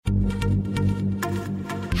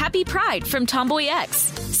Happy Pride from Tomboy X,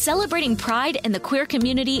 celebrating pride and the queer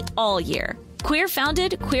community all year. Queer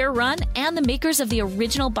founded, queer run, and the makers of the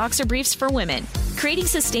original boxer briefs for women, creating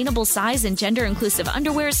sustainable size and gender inclusive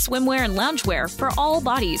underwear, swimwear, and loungewear for all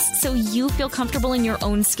bodies so you feel comfortable in your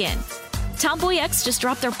own skin. Tomboy X just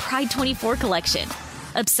dropped their Pride 24 collection.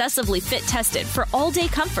 Obsessively fit tested for all day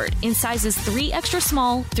comfort in sizes 3 extra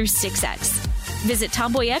small through 6X. Visit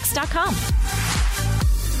tomboyx.com.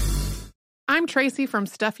 I'm Tracy from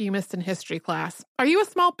Stuff You Missed in History class. Are you a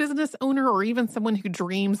small business owner or even someone who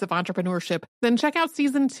dreams of entrepreneurship? Then check out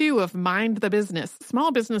Season 2 of Mind the Business,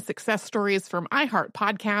 Small Business Success Stories from iHeart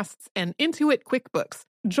Podcasts and Intuit QuickBooks.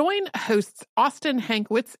 Join hosts Austin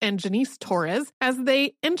Hankwitz and Janice Torres as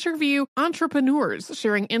they interview entrepreneurs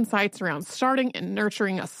sharing insights around starting and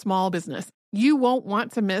nurturing a small business. You won't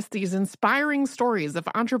want to miss these inspiring stories of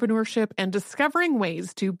entrepreneurship and discovering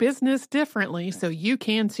ways to business differently so you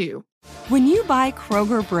can too. When you buy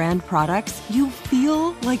Kroger brand products, you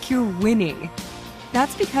feel like you're winning.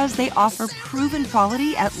 That's because they offer proven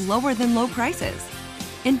quality at lower than low prices.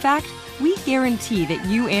 In fact, we guarantee that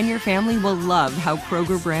you and your family will love how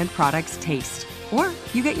Kroger brand products taste, or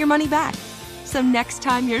you get your money back. So next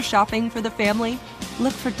time you're shopping for the family,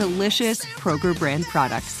 look for delicious Kroger brand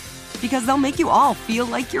products, because they'll make you all feel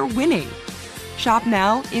like you're winning. Shop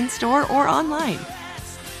now, in-store, or online.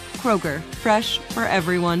 Kroger, fresh for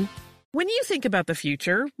everyone. When you think about the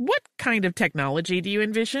future, what kind of technology do you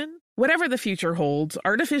envision? Whatever the future holds,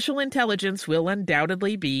 artificial intelligence will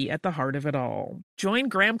undoubtedly be at the heart of it all. Join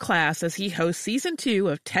Graham Class as he hosts Season 2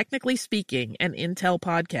 of Technically Speaking, an Intel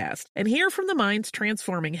podcast, and hear from the minds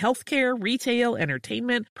transforming healthcare, retail,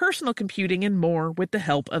 entertainment, personal computing, and more with the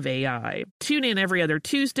help of AI. Tune in every other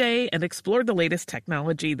Tuesday and explore the latest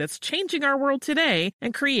technology that's changing our world today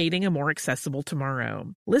and creating a more accessible tomorrow.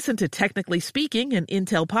 Listen to Technically Speaking, an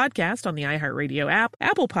Intel podcast on the iHeartRadio app,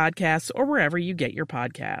 Apple Podcasts, or wherever you get your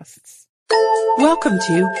podcasts. Welcome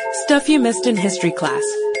to Stuff You Missed in History class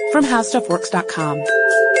from HowStuffWorks.com.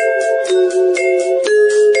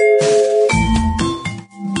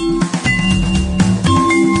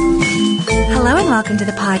 Hello and welcome to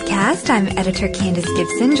the podcast. I'm editor Candace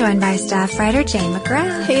Gibson, joined by staff writer Jane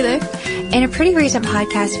McGrath. Hey there. In a pretty recent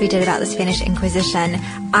podcast we did about the Spanish Inquisition,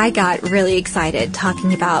 I got really excited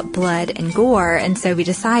talking about blood and gore, and so we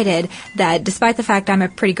decided that despite the fact I'm a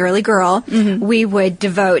pretty girly girl, we would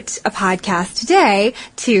devote a podcast today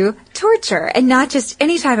to torture, and not just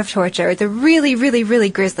any type of torture, the really, really, really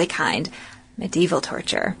grisly kind, medieval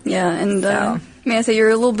torture. Yeah, and may I say you're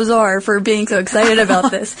a little bizarre for being so excited about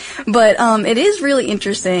this, but it is really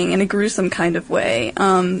interesting in a gruesome kind of way.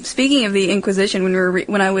 Speaking of the Inquisition,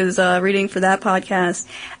 when I was reading for that podcast,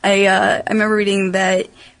 I remember reading that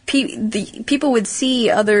people would see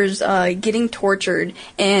others getting tortured,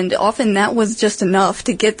 and often that was just enough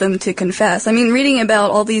to get them to confess. I mean, reading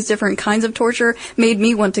about all these different kinds of torture made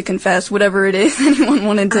me want to confess whatever it is anyone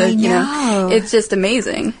wanted to, you know. It's just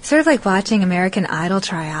amazing. Sort of like watching American Idol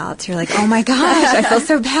tryouts. You're like, oh my gosh, I feel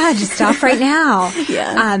so bad. Just stop right now.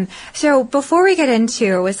 Yeah. So before we get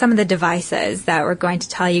into some of the devices that we're going to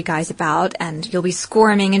tell you guys about, and you'll be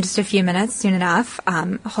squirming in just a few minutes soon enough,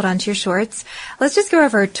 hold on to your shorts. Let's just go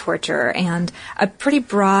over torture, and a pretty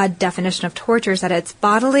broad definition of torture is that it's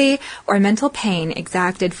bodily or mental pain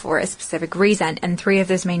exacted for a specific reason, and 3 of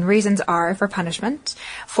those main reasons are for punishment,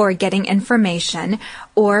 for getting information,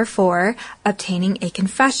 or for obtaining a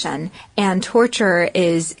confession. And torture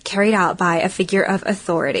is carried out by a figure of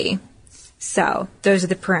authority. So those are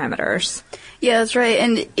the parameters. Yeah, that's right.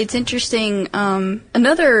 And it's interesting.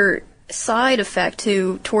 Another side effect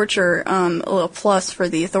to torture, a little plus for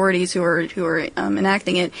the authorities who are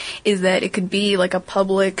enacting it, is that it could be like a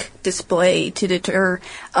public display to deter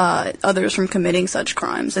others from committing such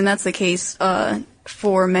crimes, and that's the case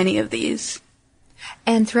for many of these.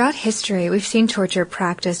 And throughout history, we've seen torture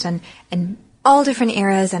practiced in all different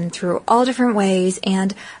eras and through all different ways.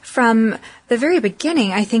 And from the very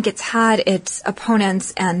beginning, I think it's had its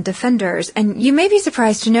opponents and defenders. And you may be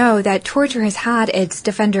surprised to know that torture has had its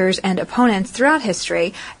defenders and opponents throughout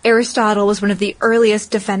history. Aristotle was one of the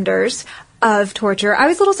earliest defenders of torture. I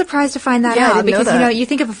was a little surprised to find that out because, you know, you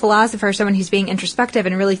think of a philosopher, someone who's being introspective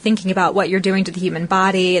and really thinking about what you're doing to the human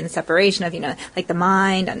body and the separation of, you know, like the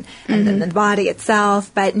mind and the body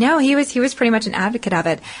itself. But no, he was pretty much an advocate of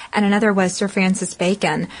it. And another was Sir Francis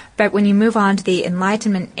Bacon. But when you move on to the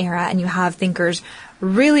Enlightenment era and you have thinkers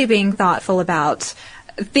really being thoughtful about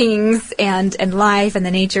things and life and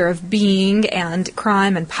the nature of being and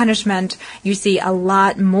crime and punishment, you see a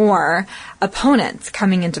lot more opponents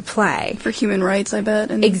coming into play. For human rights, I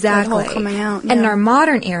bet. And exactly. That whole coming out. And in our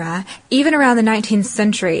modern era, even around the 19th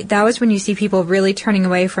century, that was when you see people really turning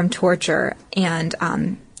away from torture. And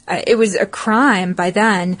it was a crime by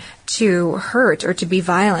then to hurt or to be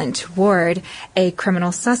violent toward a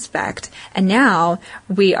criminal suspect. And now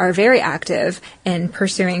we are very active in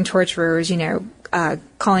pursuing torturers,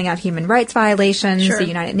 calling out human rights violations. Sure. The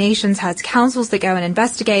United Nations has councils that go and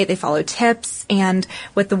investigate. They follow tips. And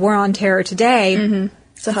with the war on terror today,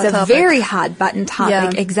 it's a very hot button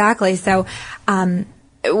topic. Yeah. Exactly. So,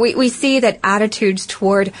 we see that attitudes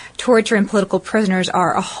toward torture and political prisoners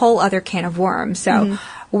are a whole other can of worms. So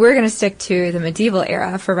we're going to stick to the medieval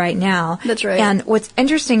era for right now. That's right. And what's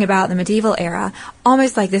interesting about the medieval era,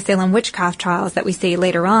 almost like the Salem witchcraft trials that we see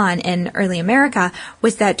later on in early America,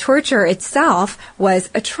 was that torture itself was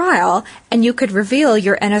a trial, and you could reveal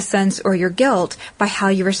your innocence or your guilt by how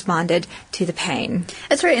you responded to the pain.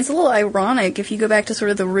 That's right. It's a little ironic if you go back to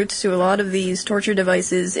sort of the roots to a lot of these torture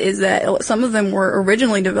devices, is that some of them were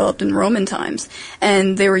originally developed in Roman times,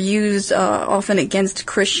 and they were used often against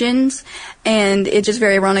Christians. And it's just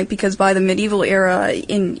very ironic because by the medieval era,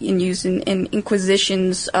 in use in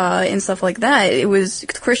inquisitions and stuff like that, it was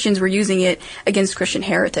Christians were using it against Christian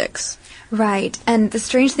heretics. Right. And the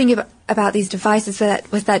strange thing about these devices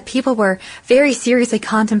was that people were very seriously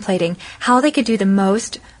contemplating how they could do the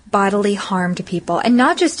most bodily harm to people and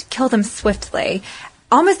not just kill them swiftly.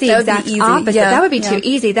 Almost the exact opposite. Yeah, that would be too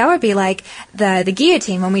easy. That would be like the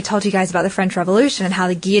guillotine when we told you guys about the French Revolution and how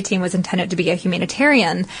the guillotine was intended to be a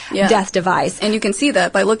humanitarian death device. And you can see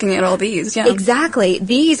that by looking at all these. Yeah. Exactly.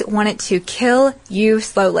 These wanted to kill you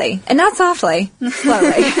slowly. And not softly,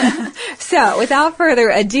 slowly. So, without further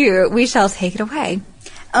ado, we shall take it away.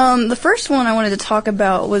 The first one I wanted to talk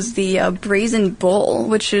about was the Brazen Bull,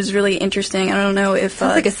 which is really interesting. I don't know if...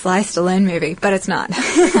 Sounds like a Sly Stallone movie, but it's not.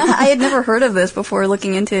 I had never heard of this before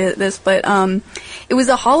looking into this, but it was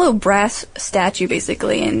a hollow brass statue,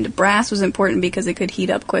 basically, and brass was important because it could heat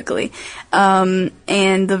up quickly. Basically,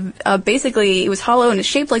 it was hollow and it's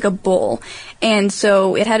shaped like a bull, and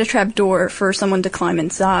so it had a trap door for someone to climb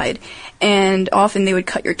inside, and often they would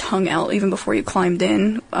cut your tongue out even before you climbed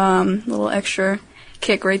in. Little extra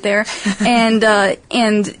kick right there. And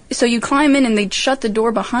so you climb in and they'd shut the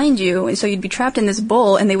door behind you, and so you'd be trapped in this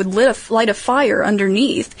bull, and they would light a fire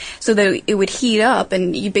underneath so that it would heat up,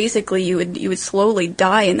 and you would slowly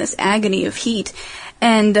die in this agony of heat.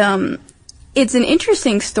 And it's an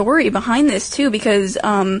interesting story behind this too, because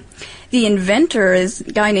the inventor is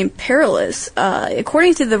a guy named Perillus.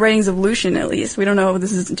 According to the writings of Lucian, at least, we don't know if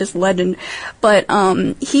this is just legend, but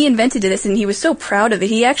he invented this, and he was so proud of it.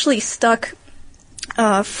 He actually stuck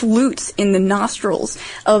flutes in the nostrils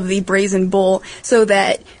of the brazen bull so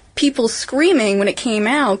that people screaming when it came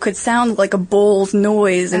out could sound like a bull's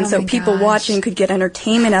noise, and so people watching could get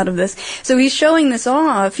entertainment out of this. So he's showing this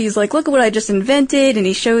off. He's like, look at what I just invented, and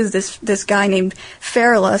he shows this guy named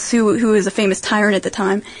Perillus, who is a famous tyrant at the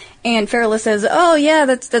time. And Perillus says, oh yeah,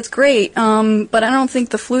 that's great, but I don't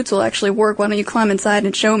think the flutes will actually work. Why don't you climb inside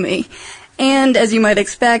and show me? And as you might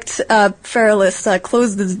expect, Perillus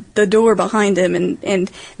closed the door behind him,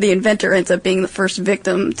 and the inventor ends up being the first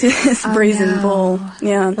victim to this brazen bull.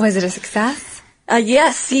 Yeah. Was it a success?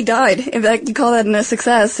 Yes, he died. In fact, you call that a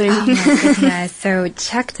success. Oh my goodness. So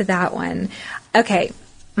check to that one. Okay.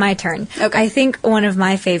 My turn. Okay. I think one of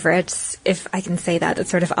my favorites, if I can say that, that's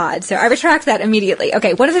sort of odd. So I retract that immediately.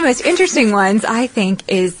 Okay, one of the most interesting ones, I think,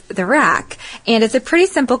 is the rack. And it's a pretty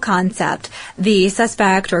simple concept. The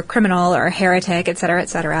suspect or criminal or heretic, et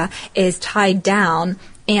cetera, is tied down,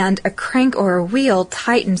 and a crank or a wheel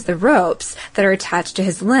tightens the ropes that are attached to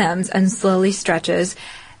his limbs and slowly stretches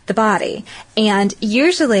the body. And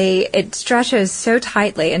usually it stretches so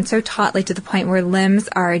tightly and so tautly to the point where limbs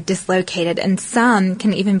are dislocated, and some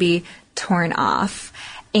can even be torn off.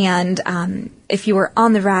 And if you were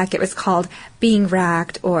on the rack, it was called being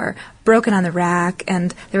racked or broken on the rack,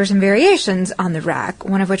 and there were some variations on the rack,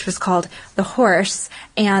 one of which was called the horse,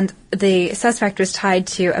 and the suspect was tied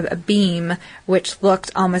to a beam which looked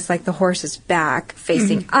almost like the horse's back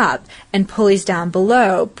facing up, and pulleys down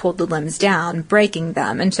below pulled the limbs down, breaking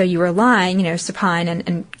them. And so you were lying, supine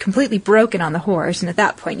and completely broken on the horse, and at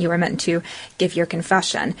that point you were meant to give your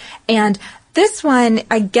confession. And this one,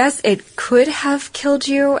 I guess it could have killed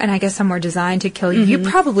you, and I guess some were designed to kill you. You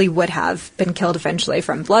probably would have been killed eventually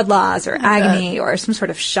from blood loss or agony or some sort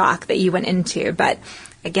of shock that you went into, but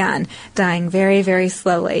again, dying very, very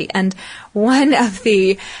slowly. And one of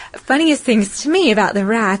the funniest things to me about the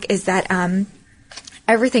rack is that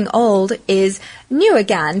everything old is new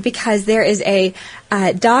again, because there is a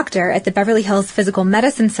doctor at the Beverly Hills Physical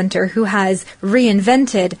Medicine Center who has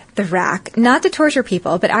reinvented the rack, not to torture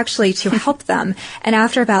people, but actually to help them. And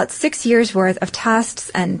after about 6 years worth of tests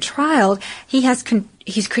and trial,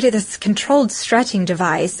 he's created this controlled stretching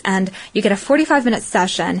device, and you get a 45-minute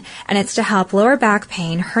session, and it's to help lower back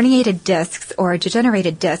pain, herniated discs, or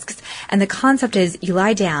degenerated discs. And the concept is you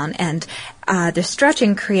lie down, and the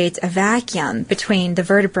stretching creates a vacuum between the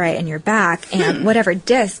vertebrae and your back, and whatever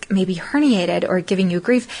disc may be herniated or giving you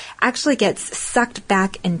grief actually gets sucked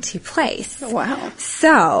back into place. Wow.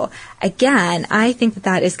 So, again, I think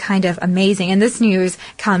that is kind of amazing. And this news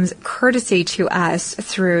comes courtesy to us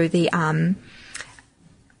through the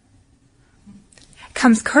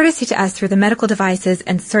Medical Devices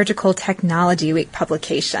and Surgical Technology Week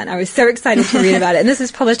publication. I was so excited to read about it. And this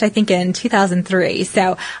was published, I think, in 2003.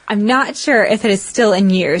 So I'm not sure if it is still in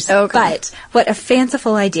use. Okay. But what a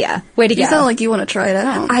fanciful idea. Way to go. You sound like you want to try it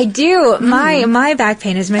out. I do. My back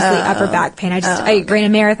pain is mostly upper back pain. I ran a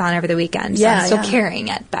marathon over the weekend, so I'm still carrying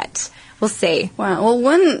it, but we'll see. Wow. Well,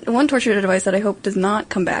 one torture device that I hope does not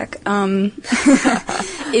come back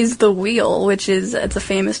is the wheel, which is it's a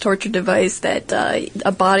famous torture device that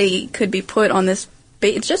a body could be put on this.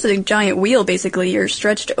 It's just a giant wheel, basically. You're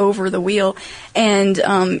stretched over the wheel, and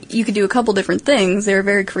you could do a couple different things. They're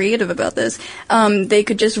very creative about this. They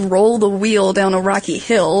could just roll the wheel down a rocky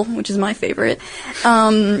hill, which is my favorite.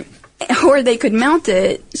 Or they could mount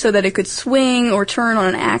it so that it could swing or turn on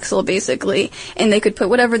an axle, basically. And they could put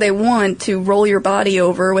whatever they want to roll your body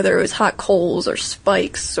over, whether it was hot coals or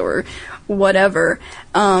spikes or whatever.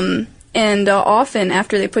 And often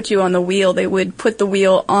after they put you on the wheel, they would put the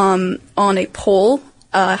wheel on a pole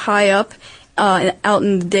high up out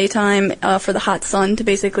in the daytime for the hot sun to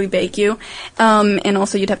basically bake you. And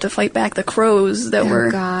also you'd have to fight back the crows that were...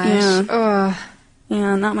 Oh, gosh. Yeah. Ugh.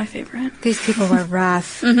 Yeah, not my favorite. These people were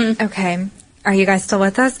rough. Okay. Are you guys still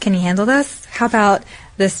with us? Can you handle this? How about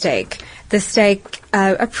the steak? The steak,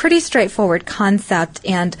 a pretty straightforward concept,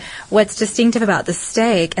 and what's distinctive about the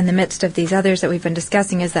steak in the midst of these others that we've been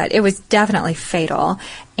discussing is that it was definitely fatal,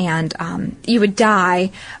 and you would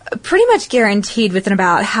die pretty much guaranteed within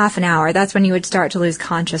about half an hour. That's when you would start to lose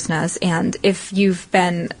consciousness, and if you've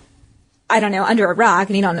been under a rock,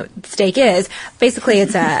 and you don't know what steak is, basically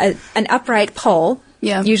it's an upright pole,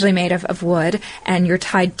 usually made of wood, and you're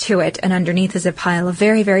tied to it, and underneath is a pile of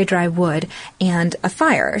very, very dry wood and a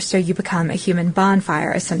fire. So you become a human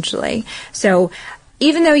bonfire, essentially. So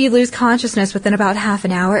even though you lose consciousness within about half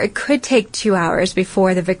an hour, it could take 2 hours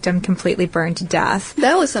before the victim completely burned to death.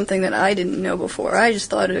 That was something that I didn't know before. I just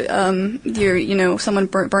thought, someone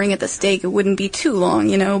burning at the stake, it wouldn't be too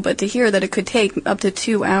long, but to hear that it could take up to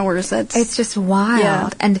 2 hours, it's just wild. Yeah.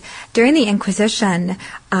 And during the Inquisition,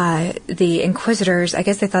 the inquisitors, I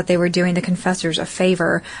guess they thought they were doing the confessors a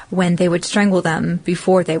favor when they would strangle them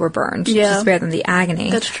before they were burned to spare them the agony.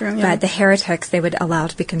 That's true, yeah. But the heretics, they would allow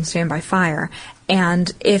to be consumed by fire.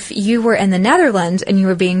 And if you were in the Netherlands and you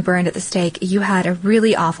were being burned at the stake, you had a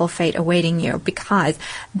really awful fate awaiting you because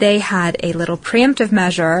they had a little preemptive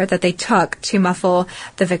measure that they took to muffle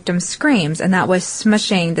the victim's screams, and that was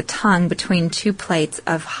smushing the tongue between 2 plates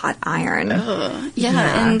of hot iron.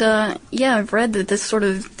 And I've read that these sort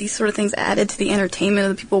of things added to the entertainment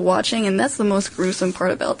of the people watching, and that's the most gruesome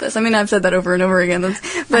part about this. I mean, I've said that over and over again,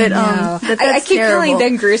 but I keep calling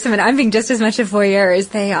them gruesome, and I'm being just as much a voyeur as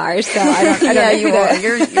they are. So I don't. You are.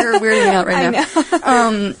 You're weirding out right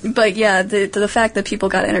now. But yeah, the fact that people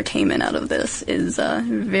got entertainment out of this is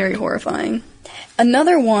very horrifying.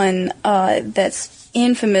 Another one that's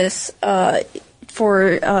infamous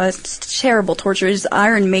for terrible torture is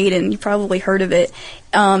Iron Maiden. You probably heard of it.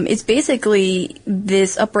 It's basically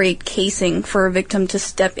this upright casing for a victim to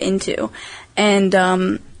step into,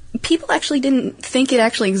 and people actually didn't think it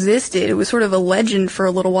actually existed. It was sort of a legend for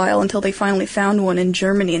a little while until they finally found one in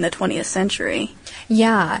Germany in the 20th century.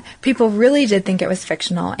 Yeah, people really did think it was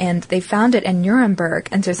fictional, and they found it in Nuremberg,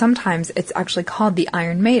 and so sometimes it's actually called the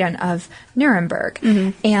Iron Maiden of Nuremberg.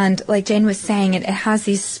 And like Jane was saying, it has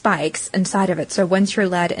these spikes inside of it, so once you're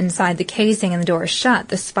led inside the casing and the door is shut,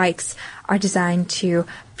 the spikes are designed to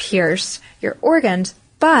pierce your organs.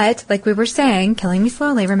 But, like we were saying, killing me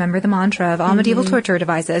slowly, remember the mantra of all medieval torture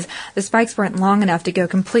devices, the spikes weren't long enough to go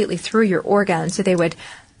completely through your organs, so they would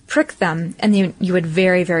prick them, and you would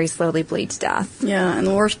very, very slowly bleed to death. Yeah, and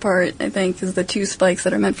the worst part, I think, is the 2 spikes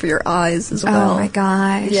that are meant for your eyes as well. Oh my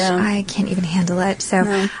gosh. Yeah. I can't even handle it.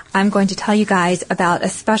 So I'm going to tell you guys about a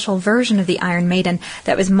special version of the Iron Maiden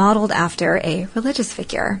that was modeled after a religious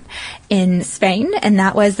figure in Spain, and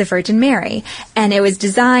that was the Virgin Mary. And it was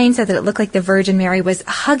designed so that it looked like the Virgin Mary was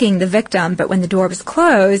hugging the victim, but when the door was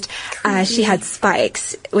closed, she had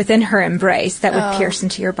spikes within her embrace that would pierce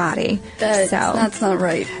into your body. That's not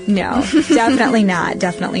right. No, definitely not.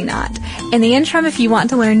 Definitely not. In the interim, if you want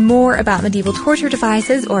to learn more about medieval torture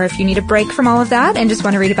devices, or if you need a break from all of that and just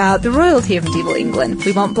want to read about the royalty of medieval England,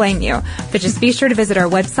 we won't blame you. But just be sure to visit our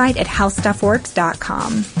website at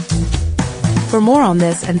howstuffworks.com. For more on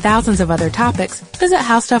this and thousands of other topics, visit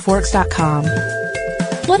howstuffworks.com.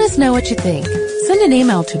 Let us know what you think. Send an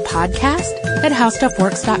email to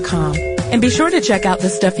podcast@howstuffworks.com. And be sure to check out the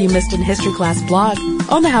Stuff You Missed in History Class blog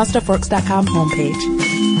on the howstuffworks.com homepage.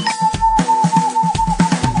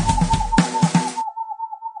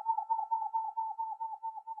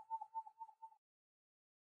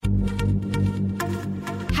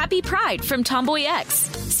 Happy Pride from Tomboy X,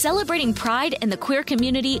 celebrating pride and the queer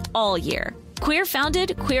community all year. Queer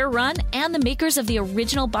founded, queer run, and the makers of the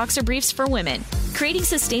original boxer briefs for women, creating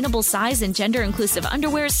sustainable size and gender inclusive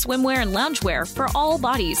underwear, swimwear, and loungewear for all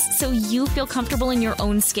bodies so you feel comfortable in your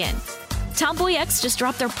own skin. Tomboy X just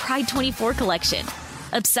dropped their Pride 24 collection,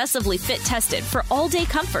 obsessively fit tested for all day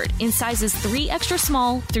comfort in sizes 3 extra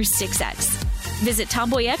small through 6X. Visit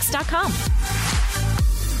tomboyx.com.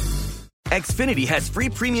 Xfinity has free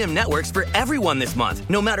premium networks for everyone this month,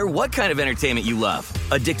 no matter what kind of entertainment you love.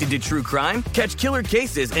 Addicted to true crime? Catch killer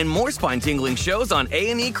cases and more spine-tingling shows on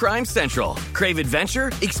A&E Crime Central. Crave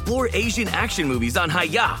adventure? Explore Asian action movies on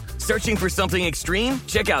Hi-Ya. Searching for something extreme?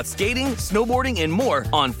 Check out skating, snowboarding, and more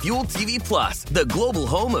on Fuel TV Plus, the global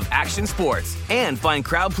home of action sports. And find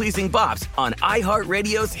crowd-pleasing bops on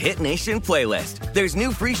iHeartRadio's Hit Nation playlist. There's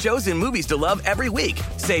new free shows and movies to love every week.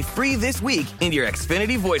 Say free this week in your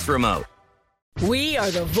Xfinity voice remote. We are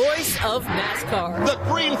the voice of NASCAR. The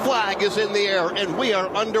green flag is in the air, and we are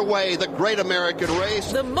underway. The Great American Race.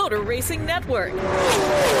 The Motor Racing Network.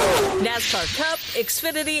 NASCAR Cup,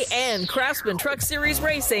 Xfinity, and Craftsman Truck Series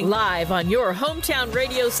Racing live on your hometown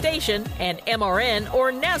radio station and MRN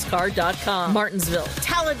or NASCAR.com. Martinsville,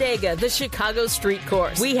 Talladega, the Chicago Street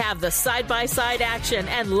Course. We have the side-by-side action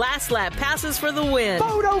and last lap passes for the win.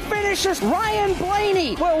 Photo finishes. Ryan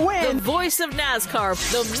Blaney will win. The voice of NASCAR,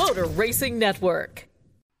 the Motor Racing Network.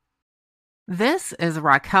 This is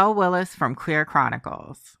Raquel Willis from Queer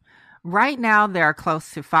Chronicles. Right now, there are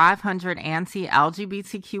close to 500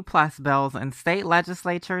 anti-LGBTQ+ bills in state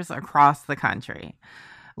legislatures across the country.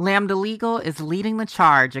 Lambda Legal is leading the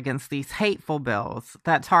charge against these hateful bills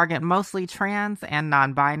that target mostly trans and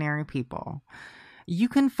non-binary people. You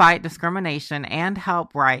can fight discrimination and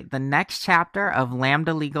help write the next chapter of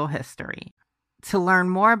Lambda Legal history. To learn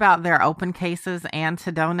more about their open cases and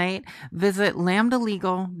to donate, visit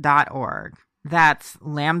lambdalegal.org. That's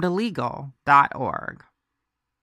lambdalegal.org.